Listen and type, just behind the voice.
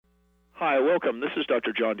Hi, welcome. This is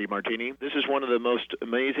Dr. John DeMartini. This is one of the most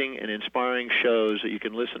amazing and inspiring shows that you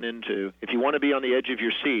can listen into. If you want to be on the edge of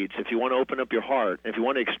your seats, if you want to open up your heart, if you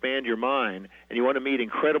want to expand your mind, and you want to meet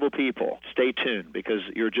incredible people, stay tuned because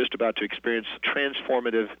you're just about to experience a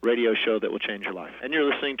transformative radio show that will change your life. And you're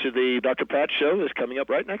listening to the Dr. Pat Show that's coming up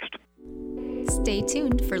right next. Stay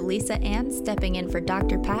tuned for Lisa Ann stepping in for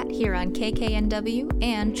Dr. Pat here on KKNW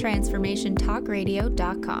and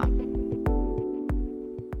TransformationTalkRadio.com.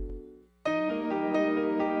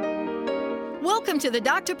 Welcome to the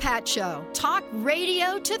Dr. Pat Show. Talk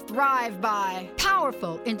radio to thrive by.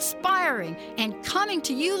 Powerful, inspiring, and coming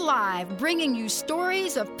to you live, bringing you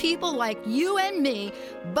stories of people like you and me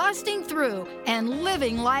busting through and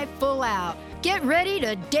living life full out. Get ready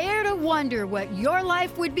to dare to wonder what your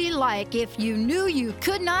life would be like if you knew you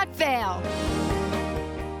could not fail.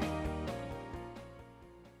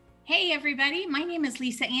 Hey everybody, my name is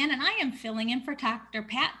Lisa Ann and I am filling in for Dr.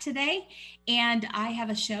 Pat today, and I have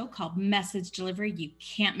a show called Message Delivery. You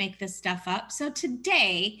can't make this stuff up. So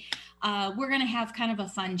today we're going to have kind of a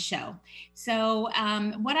fun show. So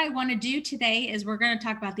what I want to do today is we're going to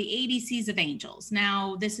talk about the ABCs of angels.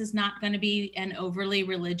 Now, this is not going to be an overly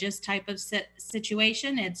religious type of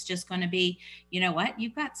situation. It's just going to be, you know what,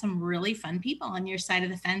 you've got some really fun people on your side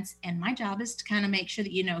of the fence, and my job is to kind of make sure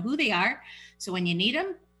that you know who they are. So when you need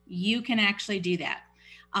them, you can actually do that.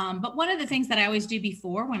 But one of the things that I always do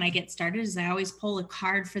before when I get started is I always pull a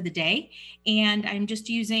card for the day. And I'm just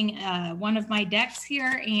using one of my decks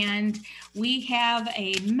here, and we have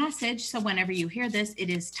a message. So whenever you hear this, it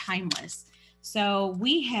is timeless. So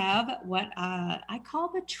we have what I call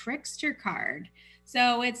the trickster card.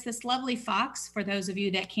 So it's this lovely fox for those of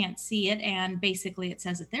you that can't see it. And basically it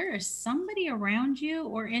says that there is somebody around you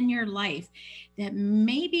or in your life that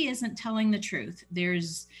maybe isn't telling the truth.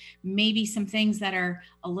 There's maybe some things that are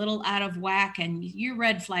a little out of whack and your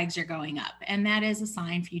red flags are going up. And that is a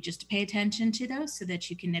sign for you just to pay attention to those so that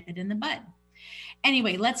you can nip it in the bud.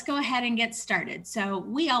 Anyway, let's go ahead and get started. So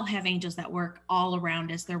we all have angels that work all around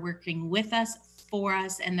us. They're working with us, for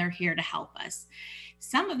us, and they're here to help us.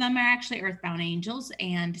 Some of them are actually earthbound angels,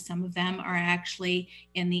 and some of them are actually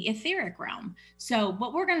in the etheric realm. So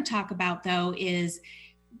what we're going to talk about, though, is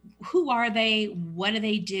who are they? What do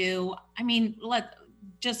they do? I mean,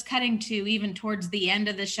 just cutting to even towards the end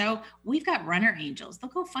of the show, we've got runner angels. They'll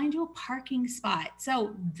go find you a parking spot.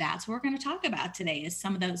 So that's what we're going to talk about today, is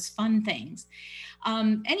some of those fun things.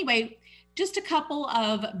 Anyway, just a couple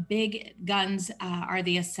of big guns are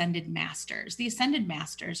the Ascended Masters. The Ascended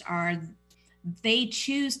Masters they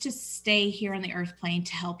choose to stay here on the earth plane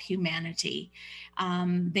to help humanity.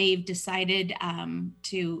 They've decided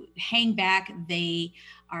to hang back. They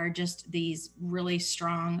are just these really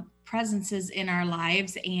strong presences in our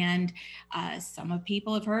lives. And some of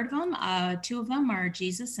people have heard of them. Two of them are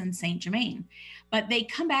Jesus and Saint Germain. But they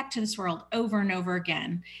come back to this world over and over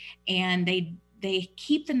again. And they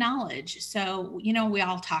keep the knowledge. So, you know, we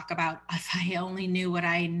all talk about, if I only knew what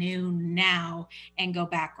I knew now and go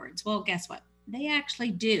backwards. Well, guess what? They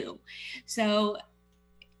actually do. So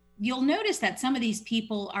you'll notice that some of these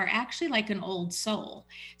people are actually like an old soul.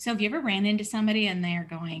 So have you ever ran into somebody and they're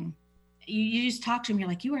going, you just talk to them, you're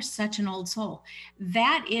like, you are such an old soul.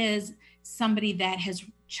 That is somebody that has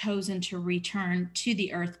chosen to return to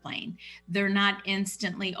the earth plane. They're not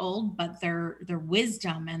instantly old, but their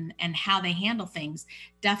wisdom and how they handle things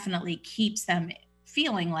definitely keeps them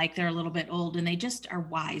feeling like they're a little bit old, and they just are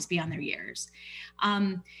wise beyond their years.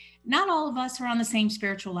 Not all of us are on the same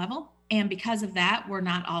spiritual level. And because of that, we're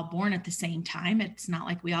not all born at the same time. It's not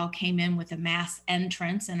like we all came in with a mass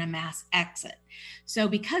entrance and a mass exit. So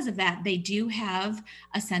because of that, they do have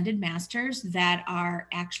ascended masters that are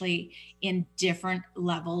actually in different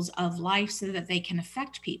levels of life so that they can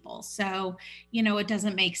affect people. So, you know, it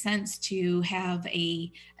doesn't make sense to have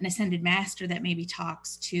an ascended master that maybe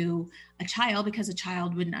talks to a child, because a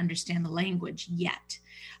child wouldn't understand the language yet.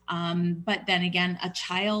 But then again, a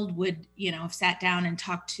child would, you know, have sat down and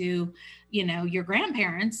talked to, you know, your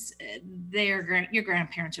grandparents, your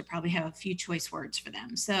grandparents would probably have a few choice words for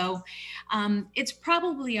them. So it's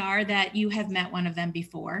probably are that you have met one of them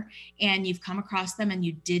before and you've come across them and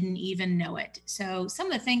you didn't even know it. So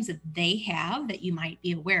some of the things that they have that you might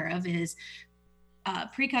be aware of is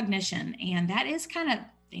precognition. And that is kind of,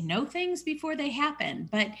 they know things before they happen,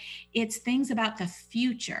 but it's things about the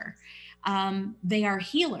future. They are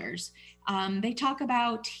healers. They talk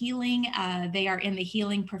about healing. They are in the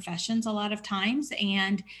healing professions a lot of times,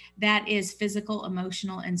 and that is physical,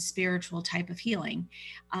 emotional, and spiritual type of healing.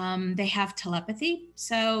 They have telepathy.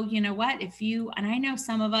 So, you know what, and I know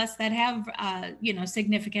some of us that have,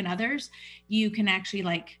 significant others, you can actually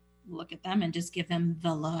like look at them and just give them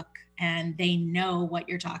the look, and they know what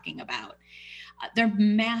you're talking about. They're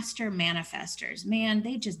master manifestors. Man,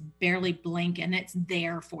 they just barely blink and it's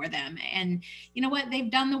there for them. And you know what? They've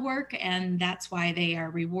done the work, and that's why they are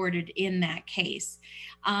rewarded in that case.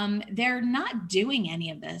 They're not doing any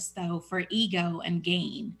of this, though, for ego and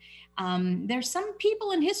gain. There's some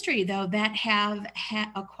people in history, though, that have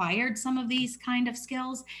acquired some of these kind of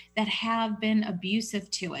skills that have been abusive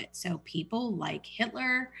to it. So people like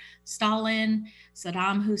Hitler, Stalin,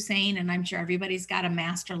 Saddam Hussein, and I'm sure everybody's got a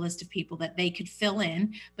master list of people that they could fill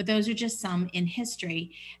in, but those are just some in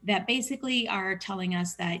history that basically are telling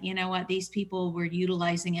us that, you know what, these people were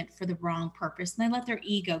utilizing it for the wrong purpose, and they let their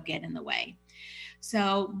ego get in the way.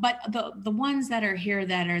 So, but the ones that are here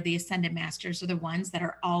that are the ascended masters are the ones that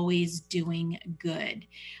are always doing good.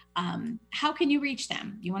 How can you reach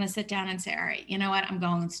them? You want to sit down and say, all right, you know what? I'm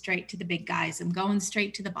going straight to the big guys. I'm going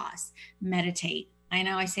straight to the boss. Meditate. I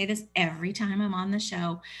know I say this every time I'm on the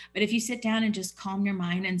show, but if you sit down and just calm your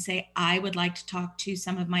mind and say, I would like to talk to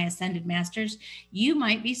some of my ascended masters, you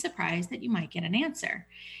might be surprised that you might get an answer.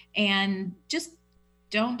 And just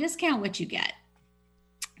don't discount what you get.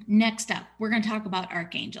 Next up, we're going to talk about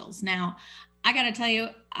archangels. Now, I got to tell you,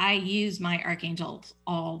 I use my archangels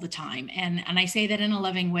all the time. And I say that in a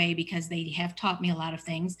loving way because they have taught me a lot of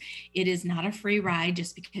things. It is not a free ride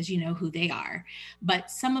just because you know who they are. But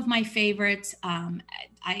some of my favorites,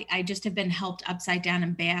 I just have been helped upside down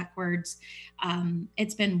and backwards.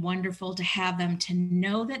 It's been wonderful to have them, to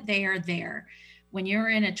know that they are there. When you're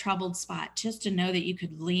in a troubled spot, just to know that you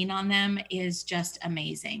could lean on them is just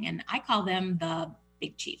amazing. And I call them the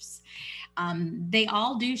big chiefs. They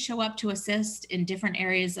all do show up to assist in different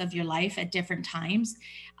areas of your life at different times.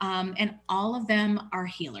 And all of them are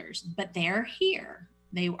healers, but they're here.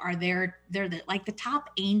 They are there. They're like the top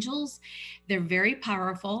angels. They're very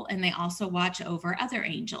powerful, and they also watch over other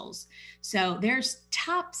angels. So there's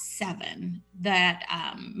top 7 that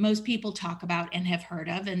most people talk about and have heard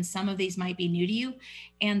of. And some of these might be new to you.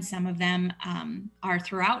 And some of them are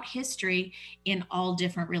throughout history in all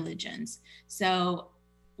different religions. So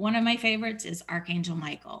one of my favorites is Archangel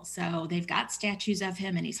Michael. So they've got statues of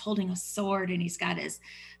him, and he's holding a sword, and he's got his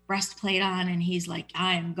breastplate on, and he's like,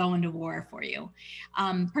 I'm going to war for you.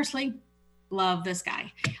 Personally, love this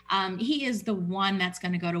guy. He is the one that's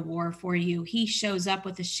going to go to war for you. He shows up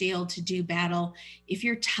with a shield to do battle. If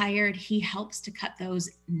you're tired, he helps to cut those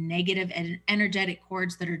negative and energetic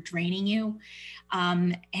cords that are draining you.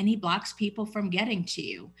 And he blocks people from getting to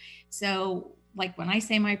you. So like when I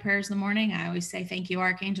say my prayers in the morning, I always say, thank you,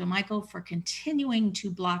 Archangel Michael, for continuing to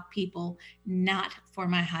block people, not for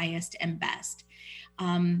my highest and best.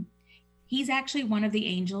 He's actually one of the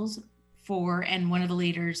angels for, and one of the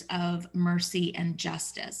leaders of mercy and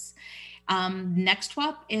justice. Next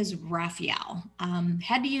up is Raphael.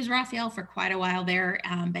 Had to use Raphael for quite a while there,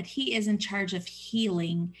 but he is in charge of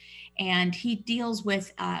healing, and he deals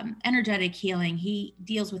with energetic healing. He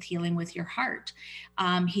deals with healing with your heart.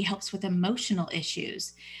 He helps with emotional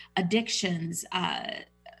issues, addictions,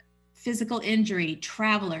 physical injury,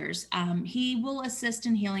 travelers. He will assist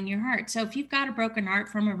in healing your heart. So if you've got a broken heart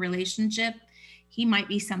from a relationship, he might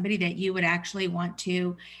be somebody that you would actually want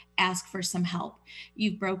to ask for some help.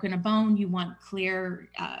 You've broken a bone, you want clear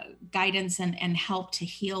guidance and help to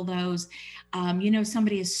heal those.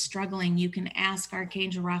 Somebody is struggling, you can ask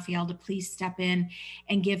Archangel Raphael to please step in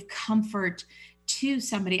and give comfort to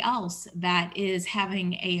somebody else that is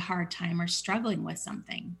having a hard time or struggling with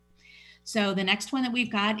something. So the next one that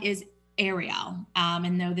we've got is Ariel.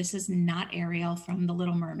 And no, this is not Ariel from The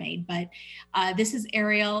Little Mermaid, but this is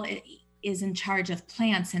Ariel. Is in charge of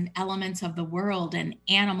plants and elements of the world and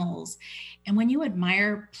animals. And when you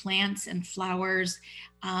admire plants and flowers,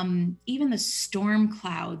 even the storm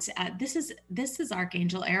clouds, this is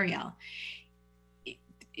Archangel Ariel.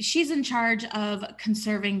 She's in charge of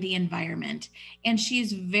conserving the environment. And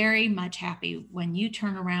she's very much happy when you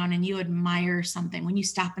turn around and you admire something. When you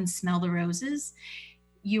stop and smell the roses,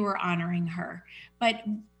 you are honoring her. But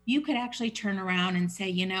you could actually turn around and say,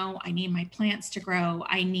 I need my plants to grow.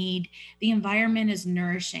 The environment is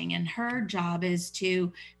nourishing, and her job is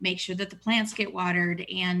to make sure that the plants get watered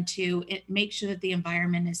and to make sure that the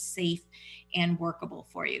environment is safe and workable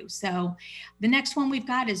for you. So the next one we've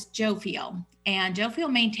got is Jophiel, and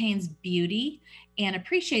Jophiel maintains beauty and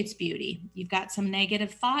appreciates beauty. You've got some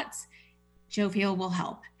negative thoughts, Jophiel will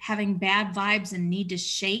help. Having bad vibes and need to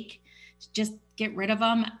shake, just get rid of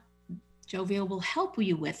them. Jophiel will help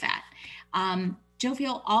you with that.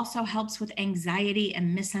 Jophiel also helps with anxiety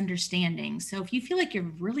and misunderstanding. So if you feel like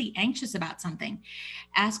you're really anxious about something,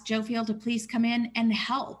 ask Jophiel to please come in and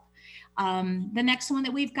help. The next one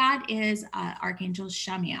that we've got is Archangel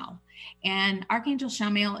Chamuel. And Archangel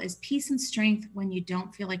Chamuel is peace and strength when you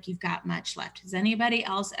don't feel like you've got much left. Has anybody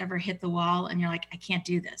else ever hit the wall and you're like, I can't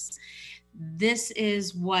do this? This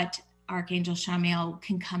is what Archangel Chamuel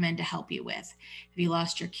can come in to help you with. Have you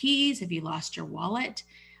lost your keys? Have you lost your wallet?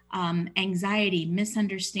 Anxiety,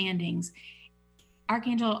 misunderstandings.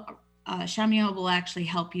 Archangel Chamuel will actually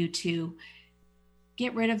help you to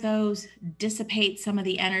get rid of those, dissipate some of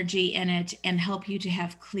the energy in it, and help you to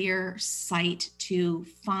have clear sight to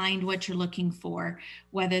find what you're looking for,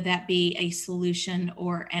 whether that be a solution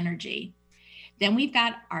or energy. Then we've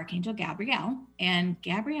got Archangel Gabriel, and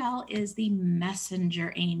Gabriel is the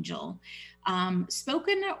messenger angel.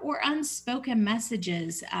 Spoken or unspoken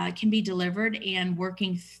messages can be delivered and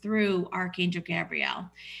working through Archangel Gabriel.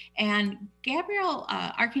 And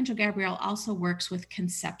Archangel Gabriel also works with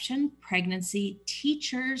conception, pregnancy,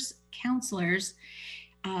 teachers, counselors,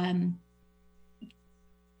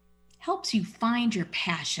 helps you find your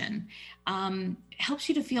passion, helps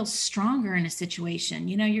you to feel stronger in a situation.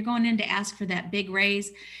 You know, you're going in to ask for that big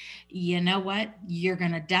raise. You know what? You're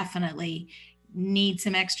going to definitely need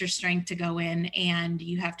some extra strength to go in, and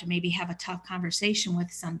you have to maybe have a tough conversation with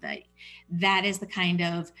somebody. That is the kind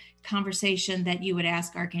of conversation that you would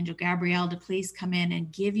ask Archangel Gabriel to please come in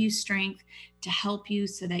and give you strength to help you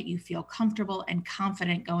so that you feel comfortable and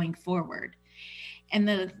confident going forward. And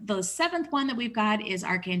the seventh one that we've got is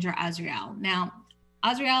Archangel Azrael. Now,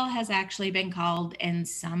 Azrael has actually been called in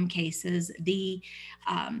some cases the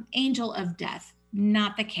angel of death.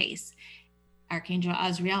 Not the case. Archangel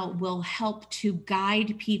Azrael will help to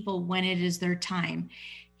guide people when it is their time.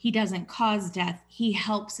 He doesn't cause death. He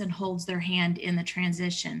helps and holds their hand in the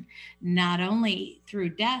transition, not only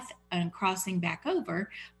through death and crossing back over,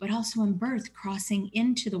 but also in birth, crossing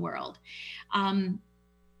into the world.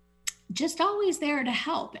 Just always there to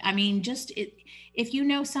help. I mean, if you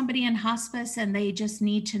know somebody in hospice and they just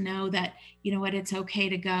need to know that, you know what, it's okay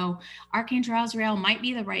to go, Archangel Azrael might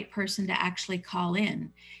be the right person to actually call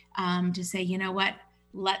in. To say, you know what,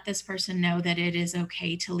 let this person know that it is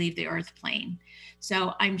okay to leave the earth plane.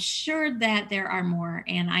 So I'm sure that there are more,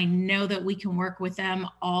 and I know that we can work with them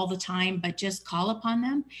all the time, but just call upon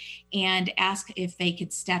them and ask if they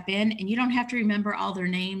could step in. And you don't have to remember all their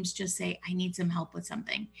names, just say, I need some help with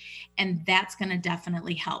something. And that's going to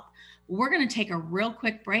definitely help. We're going to take a real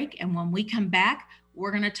quick break, and when we come back,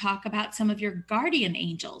 we're going to talk about some of your guardian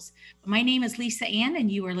angels. My name is Lisa Ann,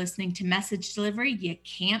 and you are listening to Message Delivery. You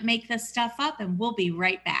can't make this stuff up, and we'll be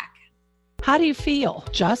right back. How do you feel?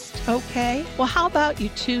 Just okay? Well, how about you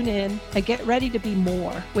tune in and get ready to be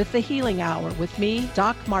more with the Healing Hour with me,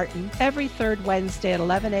 Doc Martin, every third Wednesday at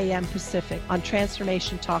 11 a.m. Pacific on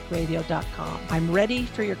TransformationTalkRadio.com. I'm ready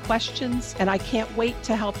for your questions, and I can't wait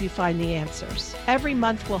to help you find the answers. Every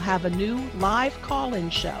month, we'll have a new live call-in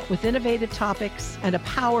show with innovative topics and a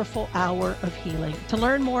powerful hour of healing. To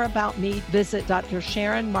learn more about me, visit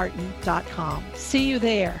DrSharonMartin.com. See you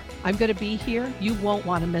there. I'm going to be here. You won't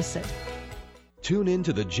want to miss it. Tune in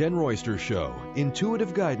to The Jen Royster Show,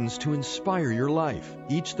 intuitive guidance to inspire your life,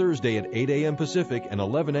 each Thursday at 8 a.m. Pacific and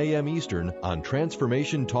 11 a.m. Eastern on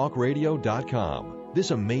TransformationTalkRadio.com. This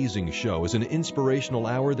amazing show is an inspirational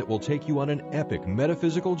hour that will take you on an epic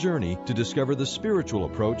metaphysical journey to discover the spiritual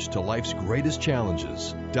approach to life's greatest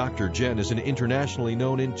challenges. Dr. Jen is an internationally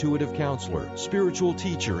known intuitive counselor, spiritual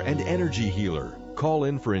teacher, and energy healer. Call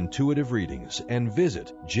in for intuitive readings and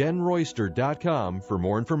visit JenRoyster.com for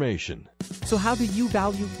more information. So how do you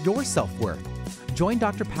value your self-worth? Join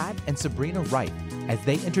Dr. Pat and Sabrina Wright as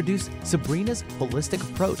they introduce Sabrina's holistic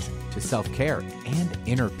approach to self-care and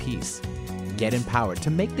inner peace. Get empowered to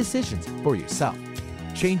make decisions for yourself.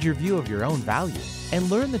 Change your view of your own value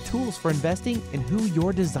and learn the tools for investing in who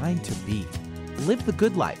you're designed to be. Live the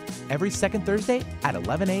Good Life every second Thursday at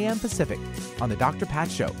 11 a.m. Pacific on The Dr. Pat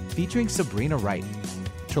Show featuring Sabrina Wright.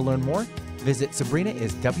 To learn more, visit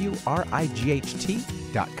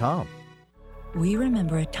SabrinaIsWright.com. We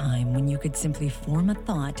remember a time when you could simply form a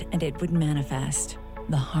thought and it would manifest.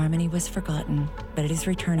 The harmony was forgotten, but it is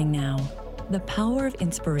returning now. The Power of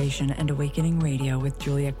Inspiration and Awakening Radio with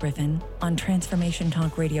Julia Griffin on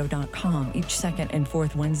TransformationTalkRadio.com each second and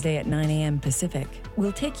fourth Wednesday at 9 a.m. Pacific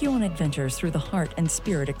will take you on adventures through the heart and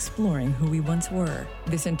spirit exploring who we once were.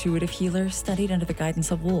 This intuitive healer studied under the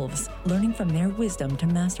guidance of wolves, learning from their wisdom to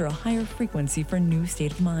master a higher frequency for a new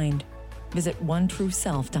state of mind. Visit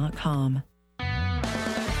OneTrueSelf.com.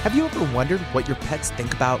 Have you ever wondered what your pets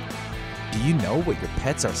think about? Do you know what your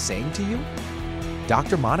pets are saying to you?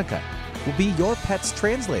 Dr. Monica will be your pet's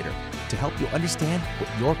translator to help you understand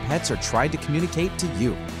what your pets are trying to communicate to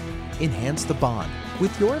you. Enhance the bond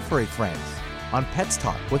with your furry friends. on Pets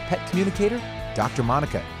Talk with pet communicator Dr.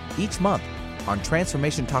 Monica each month on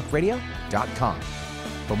TransformationTalkRadio.com.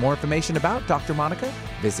 For more information about Dr. Monica,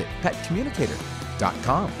 visit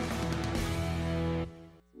petcommunicator.com.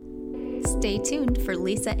 Stay tuned for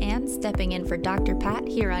Lisa Ann stepping in for Dr. Pat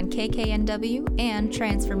here on KKNW and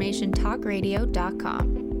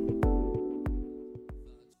TransformationTalkRadio.com.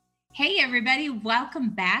 Hey everybody,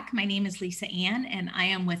 welcome back. My name is Lisa Ann and I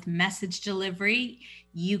am with Message Delivery.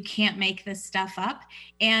 You can't make this stuff up.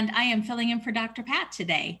 And I am filling in for Dr. Pat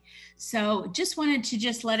today. So just wanted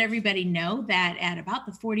to let everybody know that at about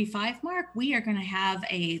the 45 mark, we are going to have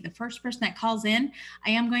the first person that calls in,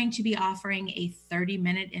 I am going to be offering a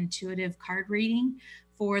 30-minute intuitive card reading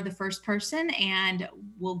for the first person, and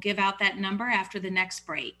we'll give out that number after the next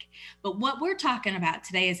break. But what we're talking about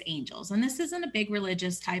today is angels, and this isn't a big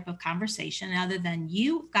religious type of conversation other than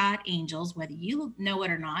you've got angels, whether you know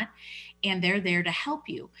it or not, and they're there to help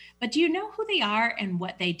you. But do you know who they are and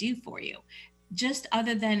what they do for you? Just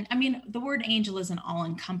other than, the word angel is an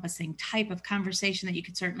all-encompassing type of conversation that you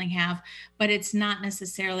could certainly have, but it's not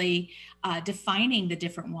necessarily defining the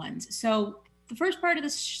different ones. So the first part of the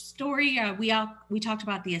story, we talked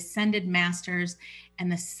about the ascended masters and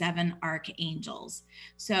the 7 archangels.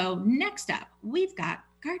 So next up, we've got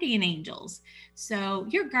guardian angels. So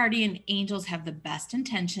your guardian angels have the best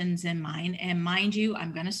intentions in mind. And mind you,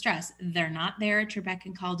 I'm going to stress, they're not there at your beck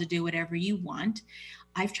and call to do whatever you want.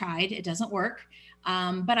 I've tried, it doesn't work.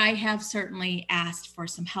 But I have certainly asked for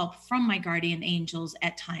some help from my guardian angels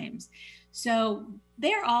at times. So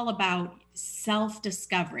they're all about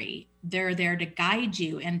self-discovery. They're there to guide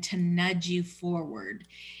you and to nudge you forward.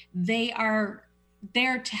 They are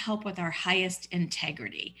there to help with our highest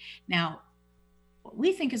integrity. Now, what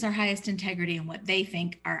we think is our highest integrity and what they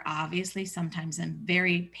think are obviously sometimes and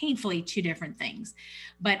very painfully 2 different things.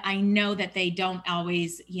 But I know that they don't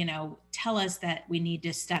always, tell us that we need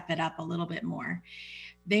to step it up a little bit more.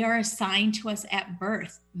 They are assigned to us at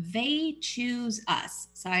birth. They choose us.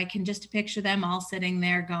 So I can just picture them all sitting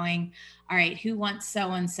there going, all right, who wants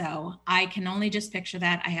so-and-so? I can only just picture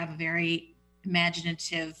that. I have a very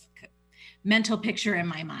imaginative mental picture in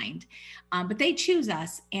my mind. But they choose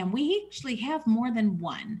us, and we actually have more than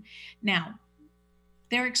one. Now,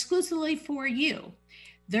 they're exclusively for you.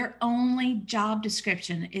 Their only job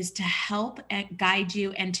description is to help and guide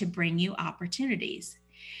you and to bring you opportunities.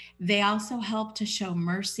 They also help to show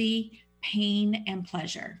mercy, pain, and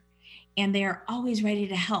pleasure. And they are always ready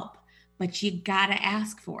to help, but you got to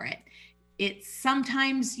ask for it. It's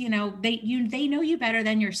sometimes, they know you better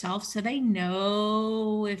than yourself. So they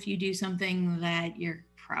know if you do something that you're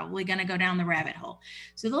probably going to go down the rabbit hole.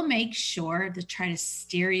 So they'll make sure to try to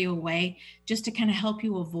steer you away just to kind of help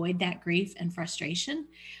you avoid that grief and frustration.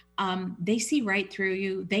 They see right through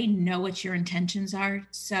you. They know what your intentions are.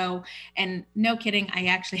 So, and no kidding, I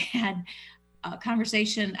actually had a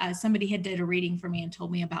conversation. Somebody had did a reading for me and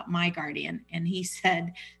told me about my guardian. And he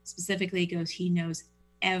said specifically, he knows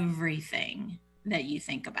everything that you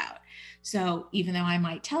think about. So even though I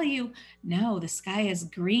might tell you, no, the sky is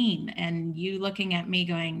green, and you looking at me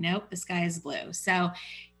going, nope, the sky is blue. So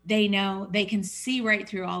they know, they can see right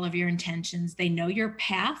through all of your intentions. They know your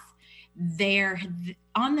path. They're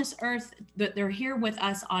on this earth, they're here with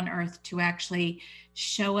us on earth to actually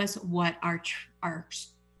show us what our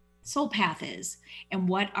soul path is and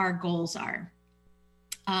what our goals are.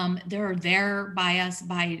 They're there by us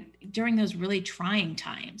during those really trying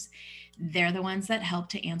times. They're the ones that help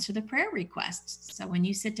to answer the prayer requests. So when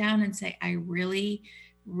you sit down and say, I really,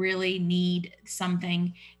 really need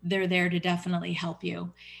something, they're there to definitely help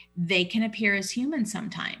you. They can appear as humans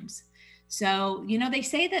sometimes. So, they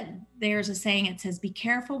say that there's a saying, it says, be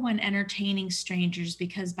careful when entertaining strangers,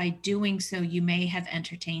 because by doing so, you may have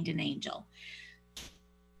entertained an angel.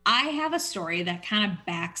 I have a story that kind of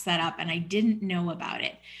backs that up, and I didn't know about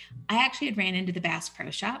it. I actually had ran into the Bass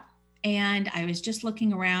Pro Shop, and I was just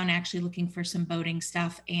looking around, actually looking for some boating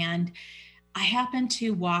stuff. And I happened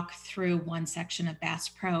to walk through one section of Bass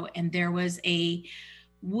Pro, and there was a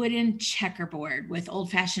wooden checkerboard with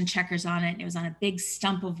old-fashioned checkers on it. And it was on a big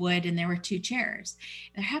stump of wood, and there were 2 chairs.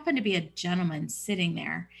 There happened to be a gentleman sitting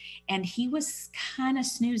there, and he was kind of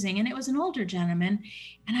snoozing, and it was an older gentleman.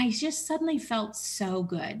 And I just suddenly felt so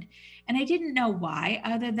good. And I didn't know why,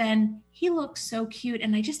 other than he looked so cute.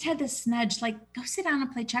 And I just had this nudge, like, go sit down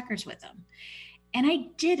and play checkers with him. And I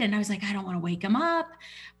did. And I was like, I don't want to wake him up.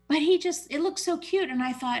 But it looked so cute. And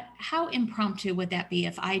I thought, how impromptu would that be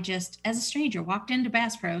if I just, as a stranger, walked into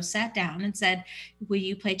Bass Pro, sat down and said, will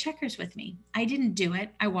you play checkers with me? I didn't do it.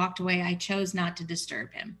 I walked away. I chose not to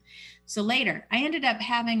disturb him. So later, I ended up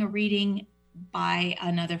having a reading by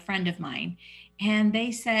another friend of mine. And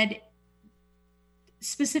they said,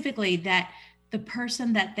 specifically that the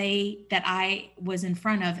person that I was in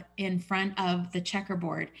front of the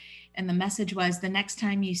checkerboard, and the message was, the next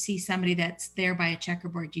time you see somebody that's there by a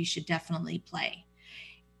checkerboard, you should definitely play.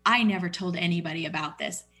 I never told anybody about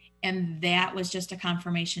this. And that was just a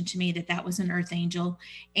confirmation to me that that was an earth angel,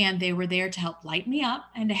 and they were there to help light me up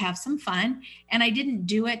and to have some fun. And I didn't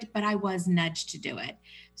do it, but I was nudged to do it.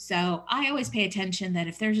 So I always pay attention that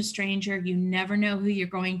if there's a stranger, you never know who you're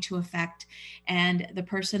going to affect. And the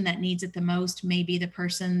person that needs it the most may be the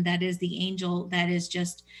person that is the angel that is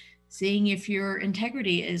just seeing if your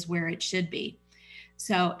integrity is where it should be.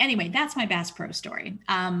 So anyway, that's my Bass Pro story.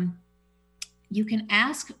 You can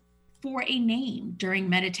ask for a name during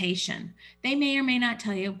meditation. They may or may not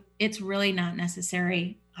tell you. It's really not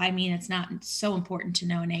necessary. I mean, it's not so important to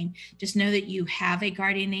know a name. Just know that you have a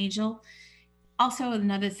guardian angel. Also,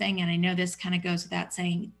 another thing, and I know this kind of goes without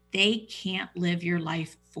saying, they can't live your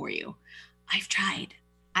life for you. I've tried.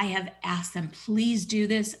 I have asked them, please do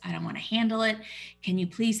this. I don't want to handle it. Can you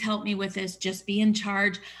please help me with this? Just be in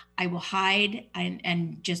charge. I will hide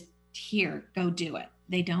and just here, go do it.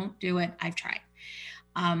 They don't do it. I've tried.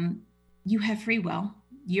 You have free will.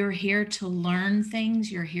 You're here to learn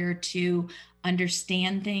things. You're here to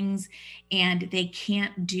understand things, and they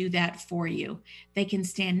can't do that for you. They can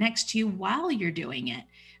stand next to you while you're doing it,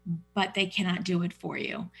 but they cannot do it for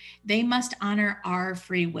you. They must honor our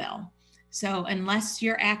free will. So unless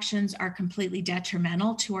your actions are completely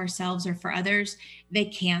detrimental to ourselves or for others, they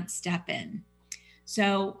can't step in.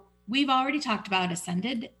 So we've already talked about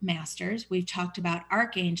ascended masters. We've talked about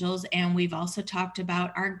archangels, and we've also talked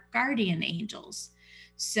about our guardian angels.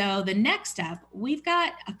 So the next step, we've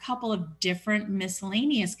got a couple of different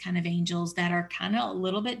miscellaneous kind of angels that are kind of a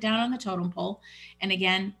little bit down on the totem pole. And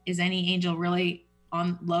again, is any angel really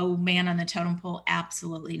on low man on the totem pole?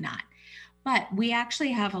 Absolutely not. But we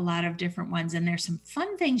actually have a lot of different ones, and there's some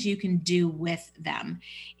fun things you can do with them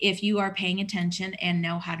if you are paying attention and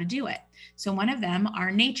know how to do it. So one of them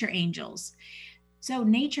are nature angels. So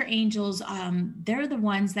nature angels, they're the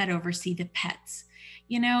ones that oversee the pets.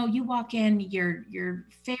 You know, you walk in, your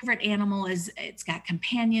favorite animal it's got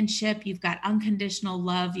companionship, you've got unconditional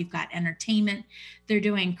love, you've got entertainment. They're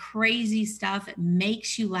doing crazy stuff. It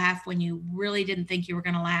makes you laugh when you really didn't think you were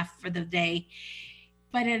going to laugh for the day.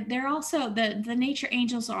 But they're also, the nature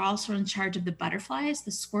angels are also in charge of the butterflies,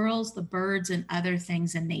 the squirrels, the birds, and other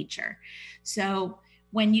things in nature. So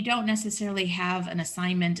when you don't necessarily have an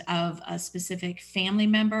assignment of a specific family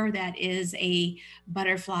member that is a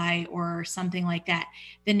butterfly or something like that,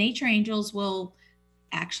 the nature angels will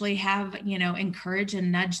actually have, encourage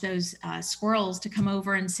and nudge those squirrels to come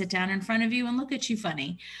over and sit down in front of you and look at you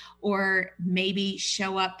funny, or maybe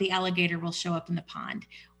the alligator will show up in the pond.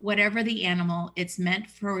 Whatever the animal, it's meant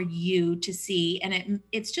for you to see. And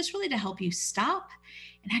it's just really to help you stop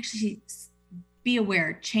and actually be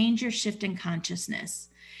aware, change your shift in consciousness.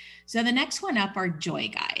 So the next one up are joy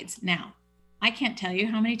guides. Now, I can't tell you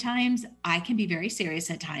how many times I can be very serious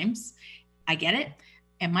at times. I get it.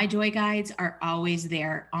 And my joy guides are always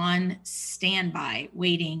there on standby,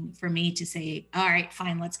 waiting for me to say, all right,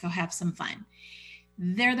 fine, let's go have some fun.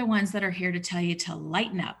 They're the ones that are here to tell you to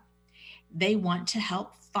lighten up. They want to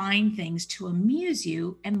help find things to amuse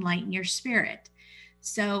you and lighten your spirit.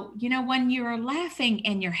 So, when you're laughing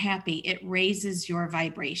and you're happy, it raises your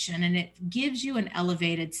vibration and it gives you an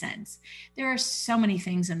elevated sense. There are so many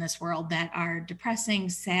things in this world that are depressing,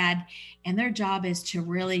 sad, and their job is to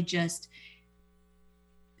really just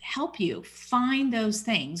help you find those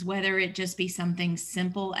things, whether it just be something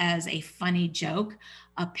simple as a funny joke,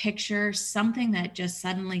 a picture, something that just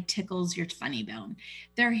suddenly tickles your funny bone.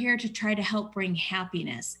 They're here to try to help bring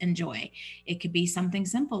happiness and joy. It could be something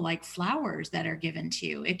simple like flowers that are given to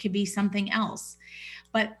you. It could be something else,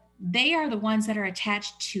 but they are the ones that are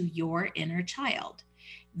attached to your inner child.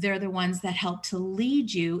 They're the ones that help to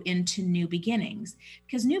lead you into new beginnings,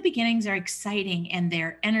 because new beginnings are exciting and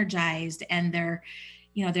they're energized and they're,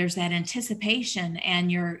 there's that anticipation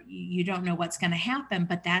and you don't know what's going to happen,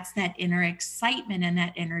 but that's that inner excitement and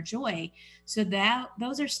that inner joy. So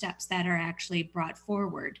those are steps that are actually brought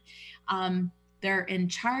forward. They're in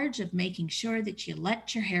charge of making sure that you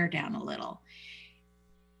let your hair down a little.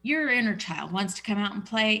 Your inner child wants to come out and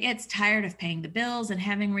play. It's tired of paying the bills and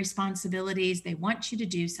having responsibilities. They want you to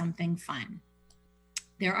do something fun.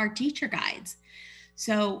 There are teacher guides.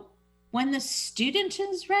 So when the student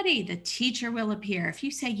is ready, the teacher will appear. If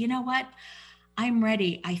you say, you know what, I'm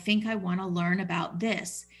ready. I think I want to learn about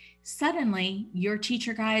this. suddenly your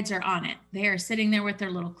teacher guides are on it. They are sitting there with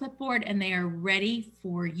their little clipboard and they are ready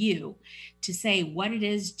for you to say what it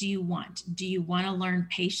is do you want. Do you want to learn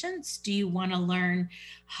patience? Do you want to learn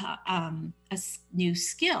a new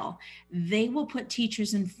skill? They will put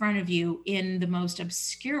teachers in front of you in the most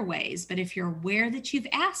obscure ways, but if you're aware that you've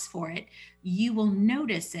asked for it, you will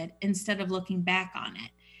notice it instead of looking back on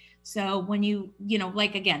it. So when you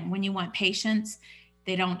like, again, when you want patience,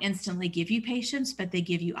 they don't instantly give you patience, but they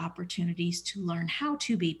give you opportunities to learn how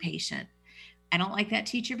to be patient. I don't like that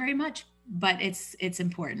teacher very much, but it's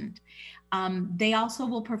important. They also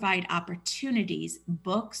will provide opportunities,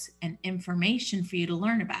 books, and information for you to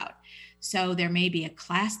learn about. So there may be a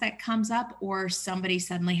class that comes up, or somebody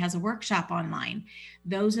suddenly has a workshop online.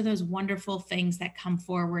 Those are those wonderful things that come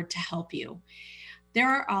forward to help you. There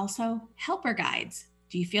are also helper guides.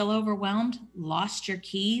 Do you feel overwhelmed, lost your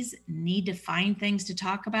keys, need to find things to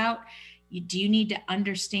talk about? Do you need to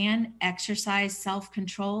understand, exercise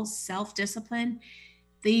self-control, self-discipline?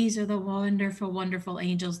 These are the wonderful, wonderful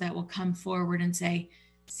angels that will come forward and say,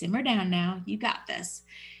 simmer down now, you got this.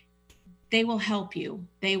 They will help you.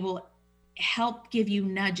 They will help give you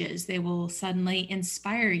nudges. They will suddenly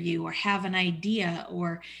inspire you or have an idea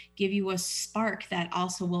or give you a spark that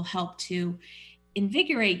also will help to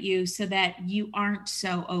invigorate you so that you aren't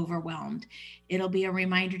so overwhelmed. It'll be a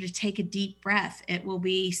reminder to take a deep breath. It will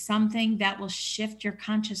be something that will shift your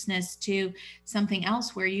consciousness to something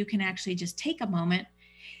else where you can actually just take a moment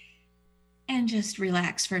and just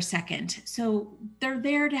relax for a second. So they're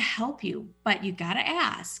there to help you, but you got to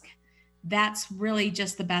ask. That's really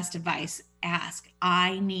just the best advice. Ask,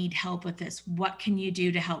 I need help with this. What can you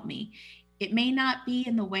do to help me? It may not be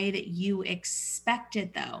in the way that you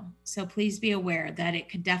expected, though. So please be aware that it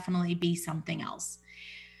could definitely be something else.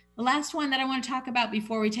 The last one that I want to talk about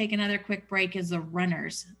before we take another quick break is the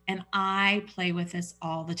runners. And I play with this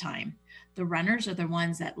all the time. The runners are the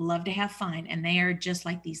ones that love to have fun. And they are just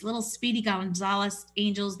like these little Speedy Gonzales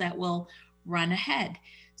angels that will run ahead.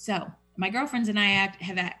 So my girlfriends and I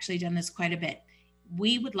have actually done this quite a bit.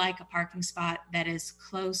 We would like a parking spot that is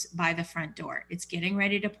close by the front door. It's getting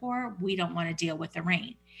ready to pour. We don't want to deal with the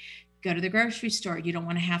rain. Go to the grocery store. You don't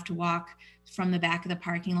want to have to walk from the back of the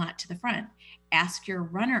parking lot to the front. Ask your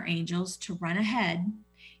runner angels to run ahead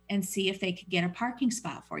and see if they could get a parking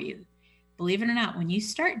spot for you. Believe it or not, when you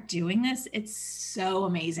start doing this, it's so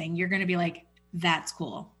amazing. You're going to be like, that's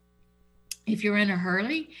cool. If you're in a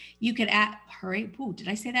hurry, you could did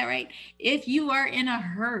I say that right? If you are in a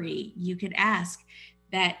hurry, you could ask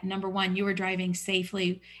that, number one, you are driving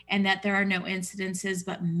safely and that there are no incidences,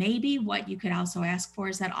 but maybe what you could also ask for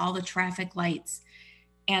is that all the traffic lights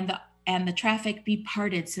and the traffic be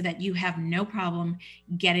parted so that you have no problem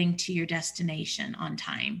getting to your destination on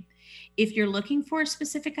time. If you're looking for a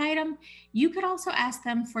specific item, you could also ask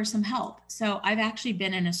them for some help. So I've actually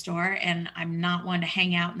been in a store, and I'm not one to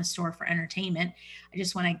hang out in the store for entertainment. I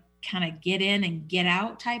just want to kind of get in and get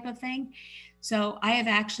out type of thing. So I have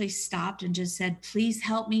actually stopped and just said, please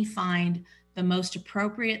help me find the most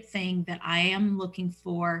appropriate thing that I am looking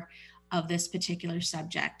for of this particular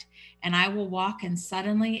subject. And I will walk, and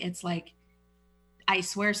suddenly it's like, I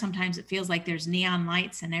swear sometimes it feels like there's neon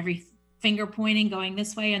lights and every finger pointing, going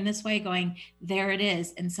this way and this way, going, there it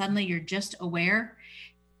is. And suddenly you're just aware,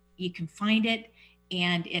 you can find it,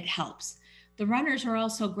 and it helps. The runners are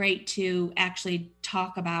also great to actually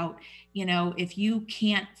talk about, if you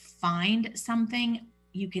can't find something,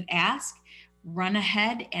 you could ask, run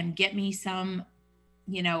ahead and get me some,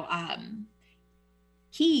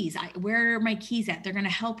 keys. Where are my keys at? They're going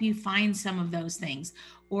to help you find some of those things.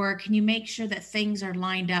 Or can you make sure that things are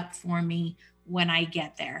lined up for me when I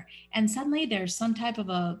get there? And suddenly there's some type of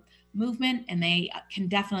a movement, and they can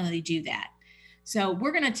definitely do that. So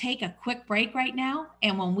we're going to take a quick break right now.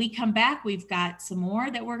 And when we come back, we've got some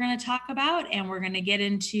more that we're going to talk about, and we're going to get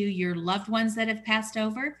into your loved ones that have passed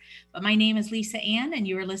over. But my name is Lisa Ann, and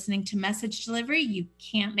you are listening to Message Delivery. You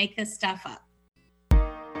can't make this stuff up.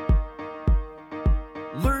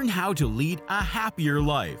 Learn how to lead a happier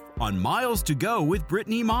life on Miles to Go with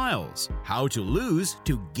Brittany Miles. How to lose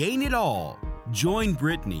to gain it all. Join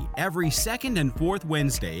Brittany every second and fourth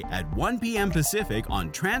Wednesday at 1 p.m. Pacific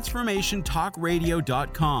on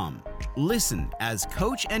TransformationTalkRadio.com. Listen as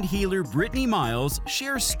coach and healer Brittany Miles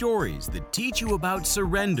shares stories that teach you about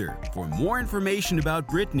surrender. For more information about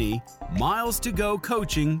Brittany,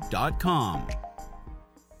 milestogocoaching.com.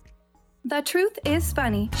 The Truth is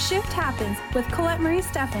Funny. Shift Happens with Colette Marie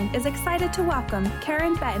Steffen is excited to welcome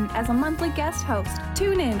Karen Benton as a monthly guest host.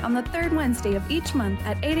 Tune in on the third Wednesday of each month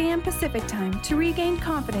at 8 a.m. Pacific Time to regain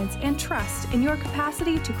confidence and trust in your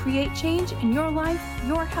capacity to create change in your life,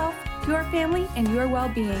 your health, your family, and your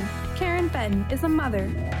well-being. Karen Benton is a mother,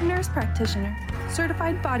 nurse practitioner,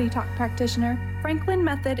 certified body talk practitioner, Franklin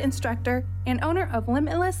Method instructor, and owner of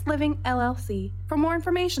Limitless Living LLC. For more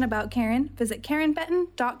information about Karen, visit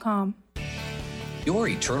KarenBenton.com. Your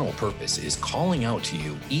eternal purpose is calling out to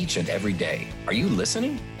you each and every day. Are you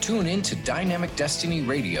listening? Tune in to Dynamic Destiny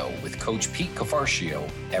Radio with Coach Pete Cafarcio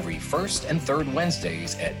every first and third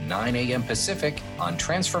Wednesdays at 9 a.m. Pacific on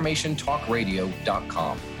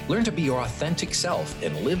TransformationTalkRadio.com. Learn to be your authentic self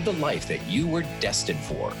and live the life that you were destined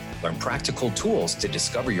for. Learn practical tools to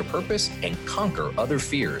discover your purpose and conquer other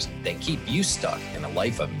fears that keep you stuck in a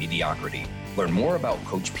life of mediocrity. Learn more about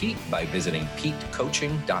Coach Pete by visiting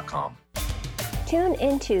PeteCoaching.com. Tune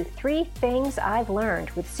into 3 Things I've Learned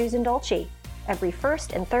with Susan Dolce every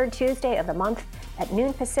first and third Tuesday of the month at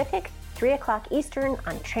noon Pacific, 3 o'clock Eastern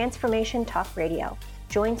on Transformation Talk Radio.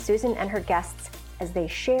 Join Susan and her guests as they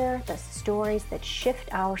share the stories that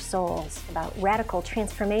shift our souls about radical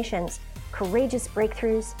transformations, courageous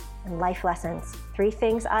breakthroughs, and life lessons. 3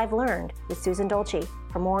 Things I've Learned with Susan Dolce.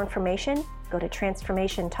 For more information, go to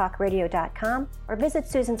TransformationTalkRadio.com or visit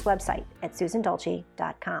Susan's website at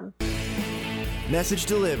SusanDolce.com. Message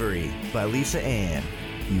Delivery by Lisa Ann.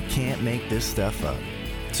 You can't make this stuff up.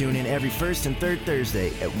 Tune in every first and third Thursday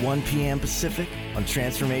at 1 p.m. Pacific on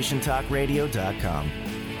TransformationTalkRadio.com.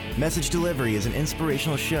 Message Delivery is an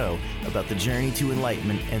inspirational show about the journey to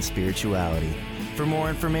enlightenment and spirituality. For more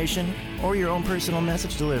information or your own personal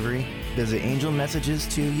message delivery, visit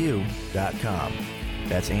angelmessages2u.com.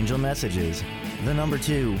 That's Angel Messages, the number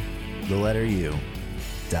 2, the letter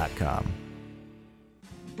U.com.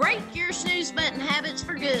 Break your snooze button habits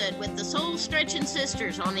for good with the Soul Stretching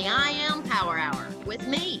Sisters on the I Am Power Hour with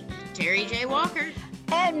me, Terry J. Walker.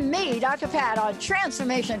 And me, Dr. Pat, on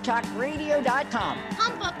TransformationTalkRadio.com.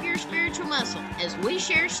 Pump up your spiritual muscle as we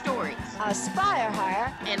share stories, aspire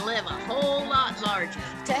higher, and live a whole lot larger.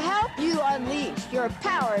 To help you unleash your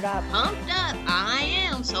powered up, pumped up, I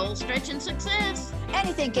Am Soul Stretching Success.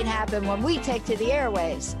 Anything can happen when we take to the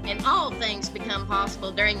airways. And all things become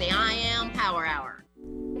possible during the I Am Power Hour.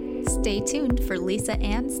 Stay tuned for Lisa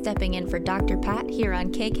Ann stepping in for Dr. Pat here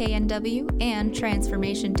on KKNW and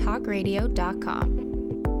TransformationTalkRadio.com.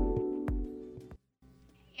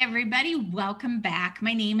 Hey everybody, welcome back.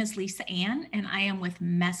 My name is Lisa Ann, and I am with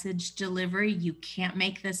Message Delivery. You can't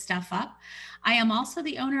make this stuff up. I am also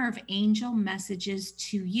the owner of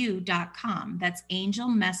AngelMessages2U.com. That's Angel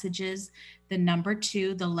Messages, the number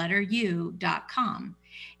 2, the letter U.com.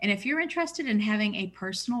 And if you're interested in having a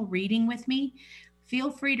personal reading with me, feel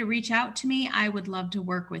free to reach out to me. I would love to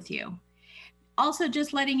work with you. Also,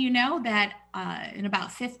 just letting you know that in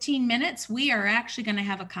about 15 minutes, we are actually going to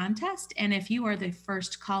have a contest. And if you are the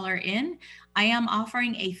first caller in, I am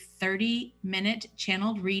offering a 30-minute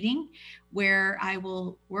channeled reading where I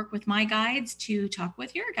will work with my guides to talk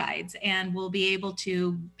with your guides, and we'll be able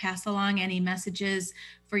to pass along any messages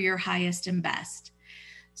for your highest and best.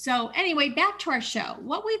 So anyway, back to our show.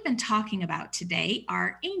 What we've been talking about today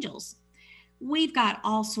are angels. We've got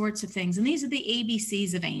all sorts of things, and these are the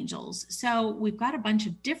ABCs of angels. So we've got a bunch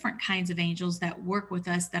of different kinds of angels that work with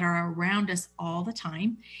us, that are around us all the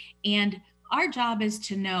time. And our job is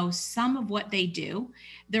to know some of what they do.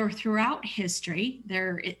 They're throughout history.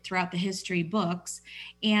 They're throughout the history books.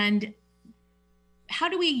 And how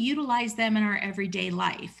do we utilize them in our everyday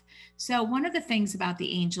life? So one of the things about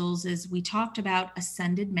the angels is we talked about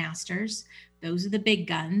ascended masters. Those are the big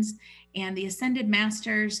guns. And the ascended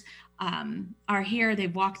masters are here.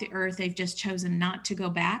 They've walked the earth. They've just chosen not to go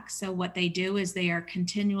back. So what they do is they are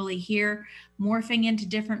continually here, morphing into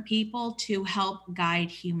different people to help guide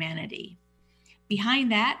humanity.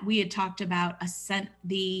 Behind that, we had talked about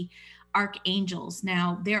the archangels.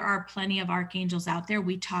 Now, there are plenty of archangels out there.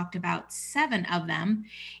 We talked about 7 of them.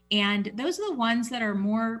 And those are the ones that are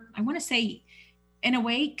more, I want to say, in a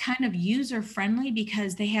way, kind of user-friendly,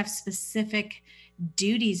 because they have specific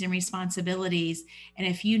duties and responsibilities. And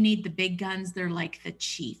if you need the big guns, they're like the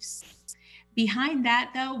chiefs. Behind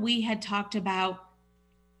that, though, we had talked about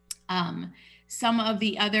some of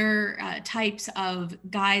the other types of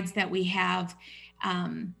guides that we have.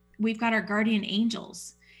 We've got our guardian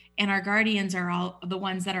angels, and our guardians are all the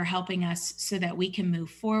ones that are helping us so that we can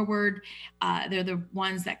move forward. They're the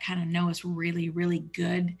ones that kind of know us really, really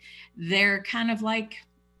good. They're kind of like,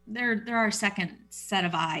 they're our second set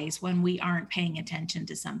of eyes when we aren't paying attention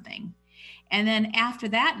to something. And then after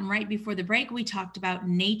that, and right before the break, we talked about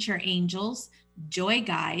nature angels, joy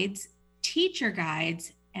guides, teacher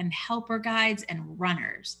guides, and helper guides, and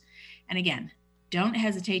runners. And again, don't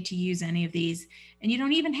hesitate to use any of these. And you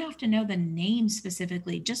don't even have to know the name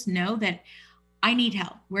specifically. Just know that I need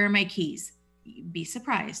help. Where are my keys? Be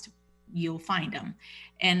surprised. you'll find them.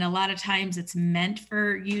 And a lot of times it's meant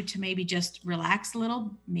for you to maybe just relax a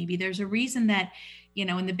little. Maybe there's a reason that,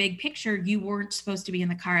 in the big picture, you weren't supposed to be in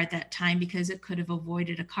the car at that time because it could have